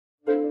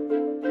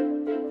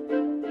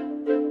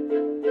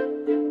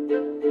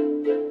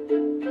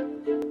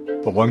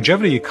The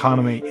longevity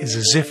economy is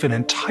as if an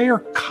entire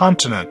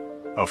continent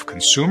of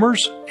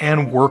consumers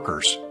and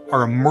workers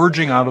are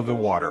emerging out of the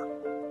water.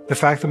 The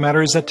fact of the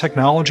matter is that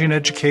technology and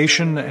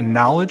education and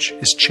knowledge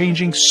is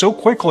changing so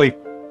quickly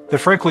that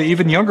frankly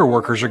even younger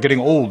workers are getting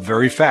old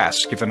very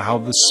fast given how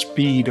the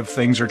speed of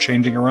things are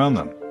changing around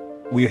them.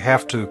 We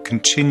have to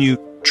continue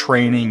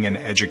training and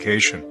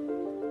education.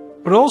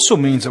 But it also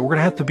means that we're going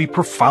to have to be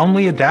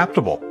profoundly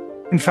adaptable.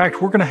 In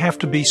fact, we're going to have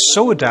to be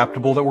so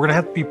adaptable that we're going to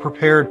have to be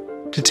prepared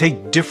to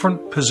take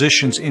different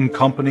positions in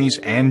companies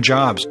and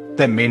jobs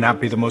that may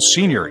not be the most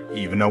senior,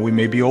 even though we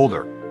may be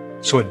older.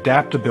 So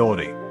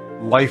adaptability,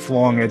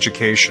 lifelong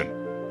education,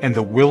 and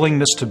the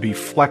willingness to be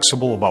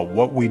flexible about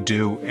what we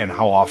do and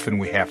how often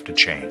we have to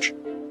change.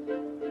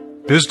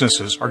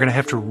 Businesses are going to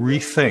have to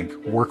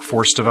rethink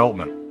workforce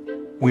development.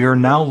 We are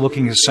now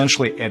looking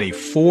essentially at a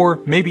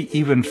 4, maybe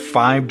even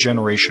 5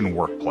 generation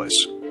workplace.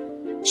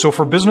 So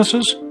for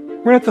businesses,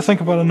 we're going to have to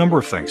think about a number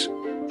of things.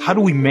 How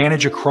do we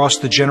manage across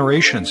the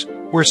generations,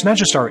 where it's not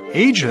just our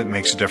age that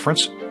makes a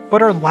difference,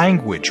 but our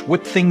language,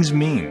 what things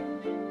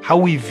mean, how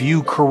we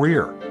view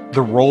career,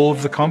 the role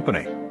of the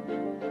company,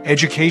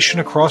 education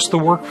across the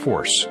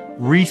workforce,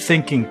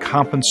 rethinking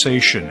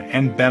compensation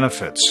and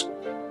benefits.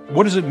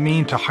 What does it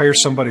mean to hire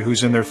somebody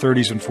who's in their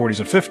 30s and 40s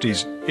and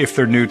 50s if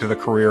they're new to the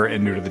career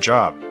and new to the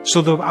job?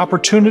 So the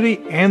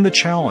opportunity and the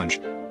challenge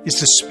is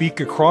to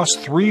speak across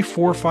 3,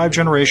 4, 5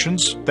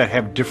 generations that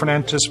have different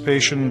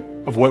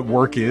anticipation of what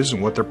work is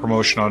and what their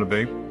promotion ought to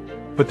be,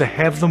 but to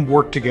have them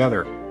work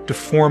together to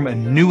form a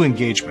new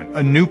engagement,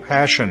 a new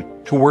passion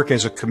to work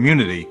as a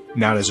community,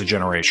 not as a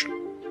generation.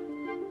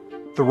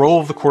 The role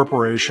of the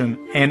corporation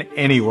and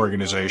any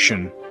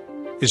organization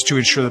is to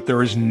ensure that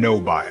there is no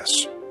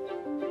bias.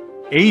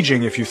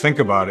 Aging, if you think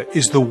about it,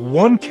 is the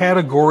one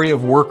category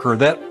of worker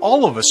that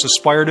all of us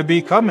aspire to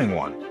becoming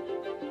one.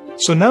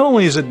 So not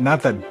only is it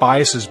not that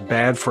bias is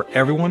bad for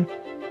everyone,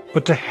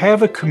 but to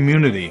have a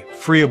community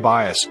free of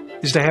bias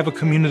is to have a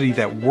community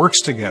that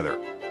works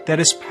together, that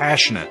is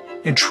passionate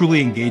and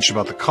truly engaged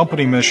about the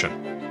company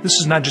mission. This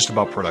is not just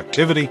about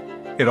productivity,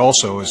 it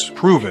also is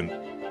proven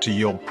to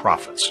yield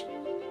profits.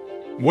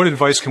 What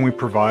advice can we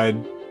provide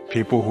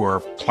people who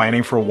are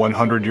planning for a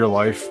 100-year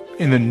life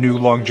in the new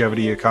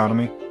longevity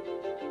economy?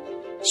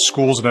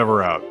 School's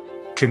never out.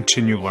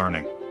 Continue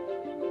learning.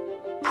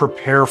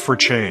 Prepare for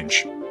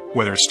change.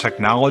 Whether it's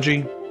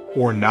technology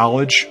or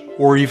knowledge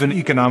or even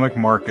economic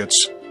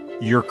markets,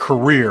 your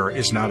career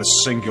is not a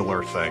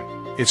singular thing.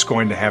 It's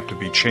going to have to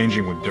be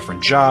changing with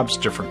different jobs,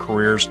 different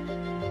careers,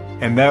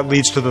 and that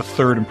leads to the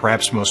third and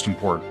perhaps most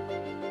important,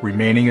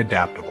 remaining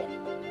adaptable.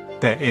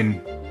 That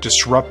in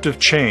disruptive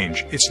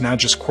change, it's not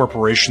just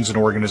corporations and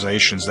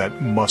organizations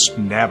that must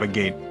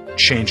navigate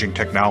changing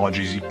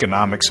technologies,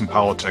 economics, and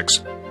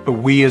politics, but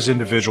we as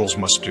individuals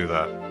must do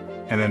that.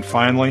 And then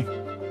finally,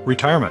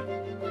 retirement.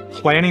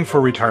 Planning for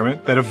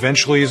retirement that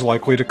eventually is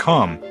likely to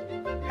come.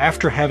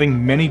 After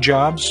having many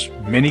jobs,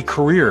 many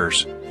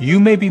careers, you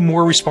may be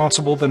more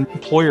responsible than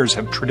employers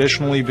have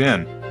traditionally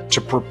been to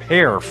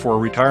prepare for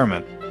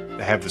retirement,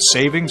 to have the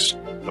savings,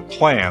 the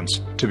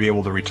plans to be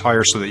able to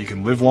retire so that you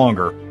can live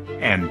longer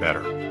and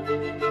better.